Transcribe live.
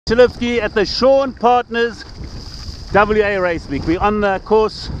Chalupsky at the Sean Partners WA race week. We're on the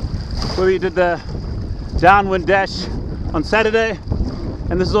course where we did the downwind dash on Saturday,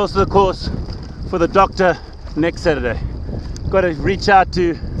 and this is also the course for the Doctor next Saturday. Got to reach out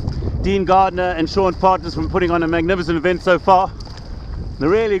to Dean Gardner and Sean Partners for putting on a magnificent event so far. The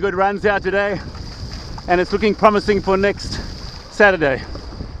really good runs out today, and it's looking promising for next Saturday.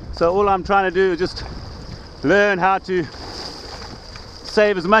 So all I'm trying to do is just learn how to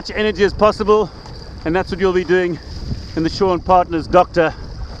save as much energy as possible, and that's what you'll be doing in the Sean Partners Doctor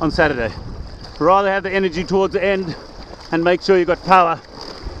on Saturday. Rather have the energy towards the end and make sure you've got power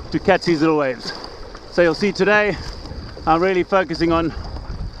to catch these little waves. So you'll see today I'm really focusing on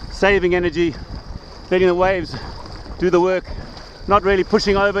saving energy, letting the waves do the work, not really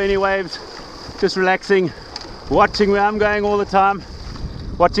pushing over any waves, just relaxing, watching where I'm going all the time,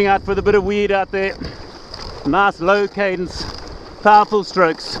 watching out for the bit of weed out there. Nice low cadence, powerful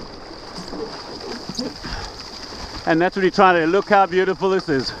strokes, and that's what we're trying to do. Look how beautiful this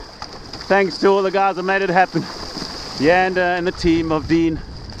is. Thanks to all the guys that made it happen, Yanda and the team of Dean.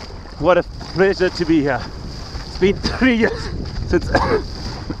 What a pleasure to be here. It's been 3 years since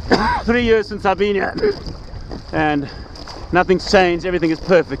 3 years since I've been here, and nothing's changed. Everything is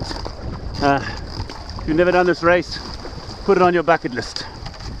perfect. If you've never done this race, put it on your bucket list.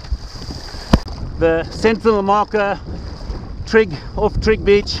 The sentinel marker Trig, off Trig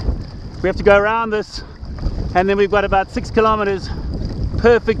Beach, we have to go around this, and then we've got about 6 kilometers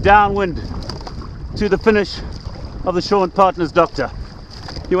perfect downwind to the finish of the Sean Partners Doctor.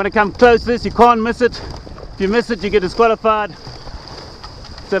 You want to come close to this, you can't miss it. If you miss it, you get disqualified.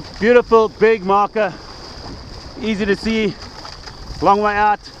 It's a beautiful big marker, easy to see, long way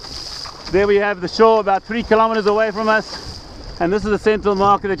out. There we have the shore about 3 kilometers away from us, and this is the sentinel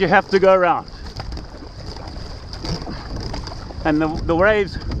marker that you have to go around. And the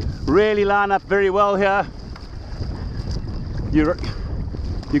waves really line up very well here.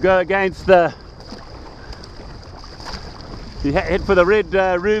 You go against the, you head for the red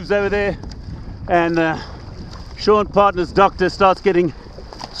roofs over there, and Sean Partners Doctor starts getting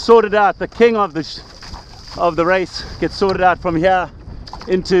sorted out. The king of the race gets sorted out from here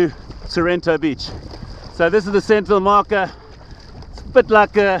into Sorrento Beach. So this is the sentinel marker. It's a bit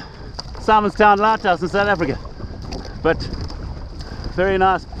like Simonstown Lighthouse in South Africa, but very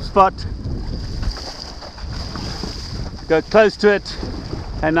nice spot. Go close to it,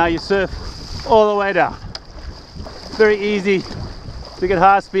 and now you surf all the way down. Very easy to get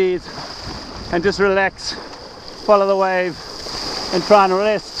high speeds and just relax, follow the wave, and try and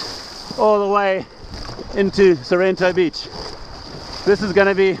rest all the way into Sorrento Beach. This is going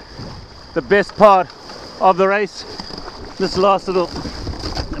to be the best part of the race, this last little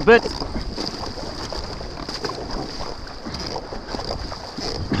bit.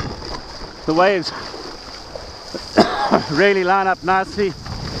 The waves really line up nicely,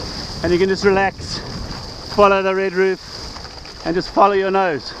 and you can just relax, follow the red roof, and just follow your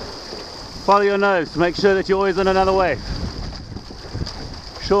nose. Follow your nose to make sure that you're always on another wave.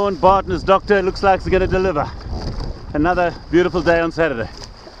 Sean Partners Doctor looks like it's going to deliver another beautiful day on Saturday.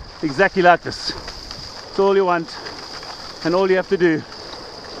 Exactly like this. It's all you want, and all you have to do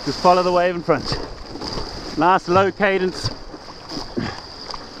is follow the wave in front. Nice low cadence.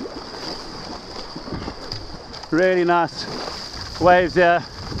 Really nice waves here.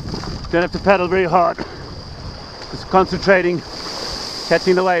 Don't have to paddle very hard. Just concentrating,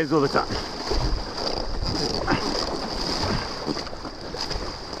 catching the waves all the time.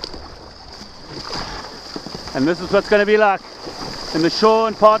 And this is what's going to be like in the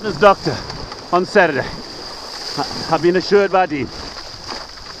Sean Partners Doctor on Saturday. I've been assured by Dean.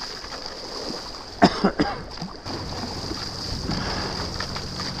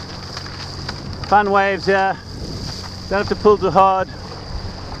 Fun waves here. Don't have to pull too hard.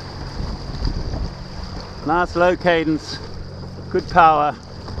 Nice low cadence, good power.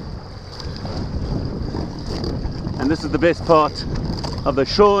 And this is the best part of the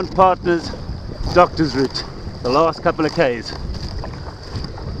Sean Partners Doctor's route, the last couple of Ks.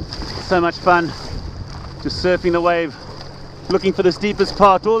 So much fun, just surfing the wave, looking for the steepest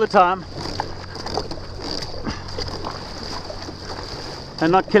part all the time, and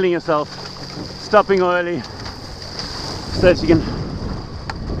not killing yourself, stopping early, so that you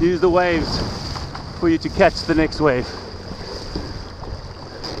can use the waves for you to catch the next wave.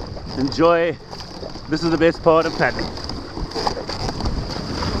 Enjoy. This is the best part of paddling.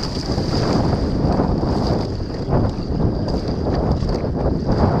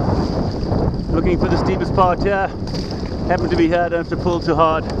 Looking for the steepest part here. Happen to be here, don't have to pull too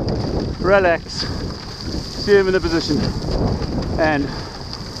hard. Relax, firm in the position, and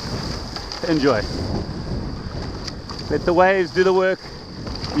enjoy. Let the waves do the work.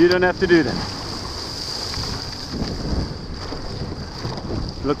 You don't have to do them.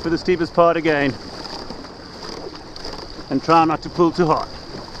 Look for the steepest part again. And try not to pull too hard.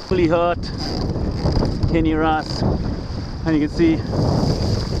 Fully hard. Kenny Rice. And you can see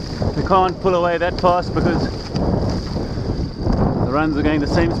we can't pull away that fast because the runs are going the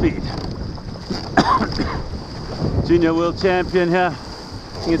same speed. Junior world champion here.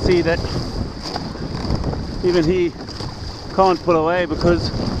 You can see that even he can't pull away because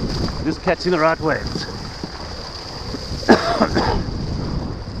just catching the right waves.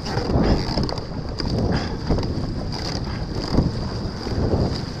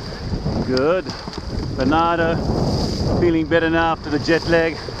 Good. Bernardo feeling better now after the jet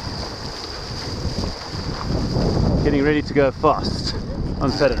lag. Getting ready to go fast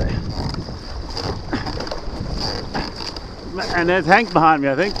on Saturday. And there's Hank behind me,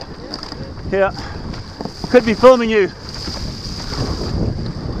 I think. Here. Could be filming you.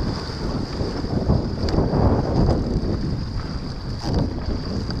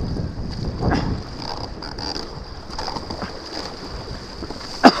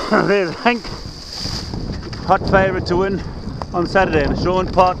 There's Hank, hot favourite to win on Saturday, and Sean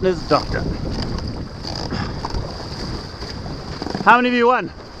Partner's doctor. How many of you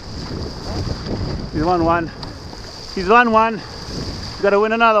won? He's won one. He's won one. He's got to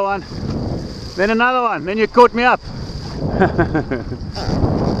win another one. Then another one. Then you caught me up.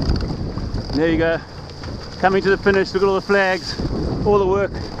 There you go. Coming to the finish. Look at all the flags. All the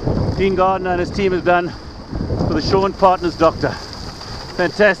work Dean Gardner and his team has done for the Sean Partner's doctor.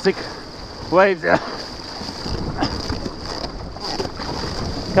 Fantastic waves there.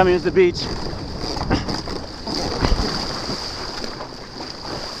 Coming into the beach.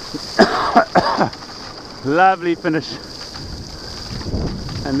 Lovely finish.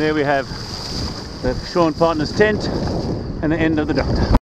 And there we have the Sean Partner's tent and the end of the doctor.